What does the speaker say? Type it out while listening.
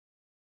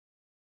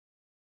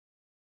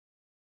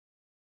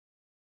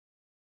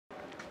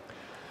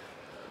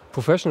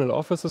Professional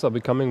offices are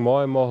becoming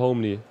more and more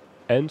homely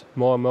and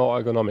more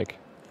ergonomic.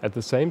 At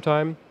the same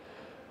time,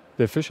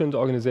 the efficient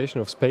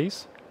organization of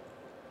space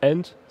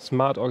and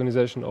smart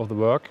organization of the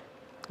work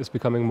is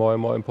becoming more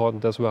and more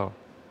important as well.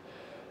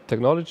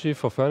 Technology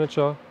for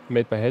furniture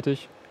made by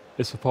Hettich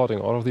is supporting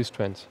all of these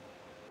trends.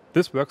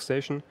 This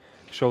workstation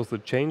shows the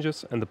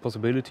changes and the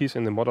possibilities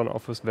in the modern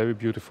office very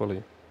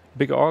beautifully.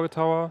 Big Orga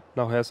Tower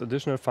now has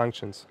additional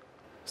functions: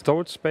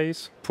 storage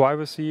space,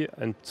 privacy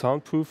and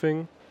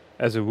soundproofing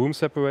as a room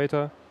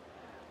separator,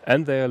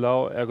 and they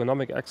allow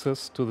ergonomic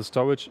access to the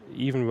storage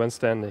even when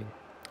standing,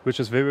 which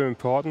is very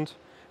important,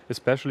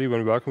 especially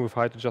when working with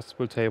height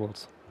adjustable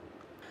tables.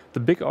 The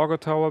Big Orga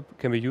Tower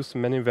can be used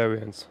in many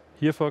variants.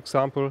 Here, for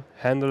example,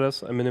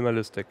 handleless and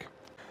minimalistic.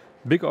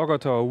 Big Orga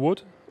Tower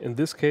wood, in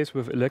this case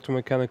with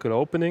electromechanical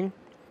opening,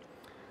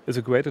 is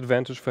a great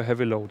advantage for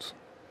heavy loads.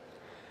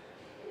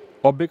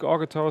 Or Big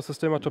Orga Tower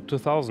Systema Top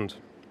 2000,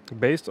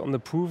 based on the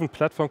proven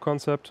platform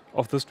concept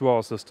of this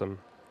drawer system.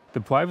 The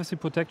privacy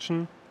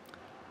protection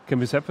can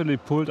be separately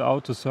pulled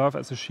out to serve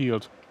as a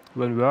shield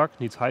when work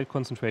needs high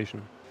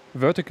concentration.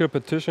 Vertical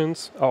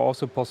partitions are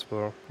also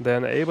possible. They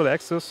enable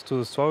access to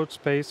the storage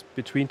space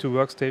between two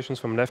workstations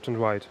from left and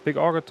right. Big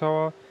Orga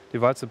Tower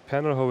divides the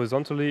panel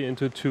horizontally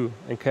into two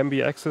and can be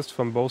accessed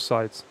from both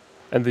sides.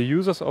 And the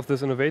users of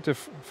this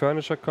innovative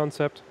furniture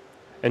concept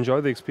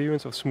enjoy the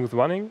experience of smooth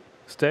running,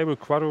 stable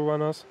Quadro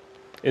runners,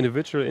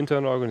 individual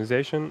internal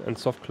organization and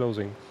soft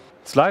closing.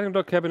 Sliding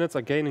door cabinets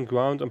are gaining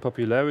ground and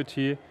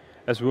popularity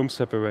as room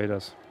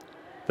separators.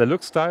 They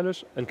look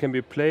stylish and can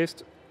be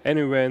placed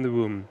anywhere in the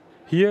room.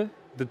 Here,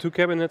 the two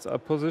cabinets are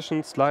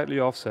positioned slightly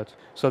offset,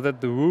 so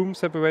that the room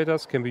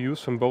separators can be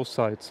used from both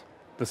sides.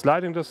 The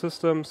sliding door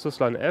system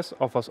Sysline S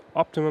offers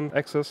optimum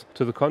access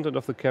to the content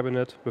of the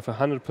cabinet with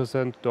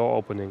 100% door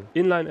opening.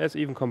 Inline S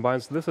even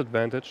combines this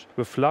advantage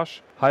with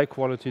flush,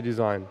 high-quality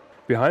design.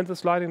 Behind the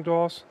sliding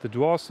doors, the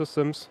drawer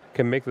systems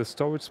can make the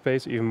storage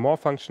space even more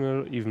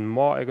functional, even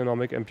more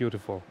ergonomic and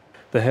beautiful.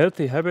 The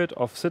healthy habit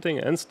of sitting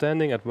and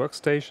standing at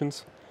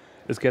workstations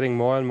is getting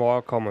more and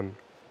more common.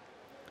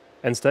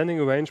 And standing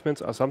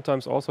arrangements are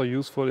sometimes also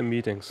useful in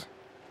meetings.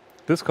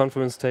 This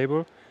conference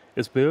table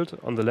is built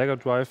on the Lego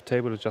Drive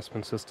table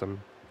adjustment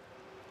system.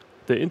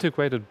 The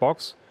integrated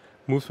box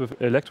moves with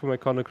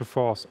electromechanical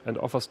force and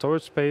offers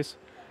storage space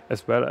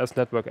as well as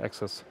network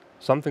access,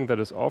 something that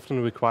is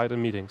often required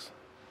in meetings.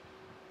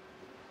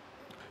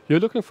 You're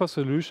looking for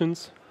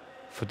solutions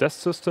for desk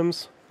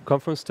systems,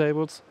 conference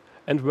tables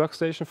and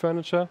workstation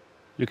furniture?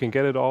 You can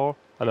get it all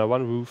under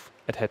one roof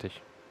at Hettich.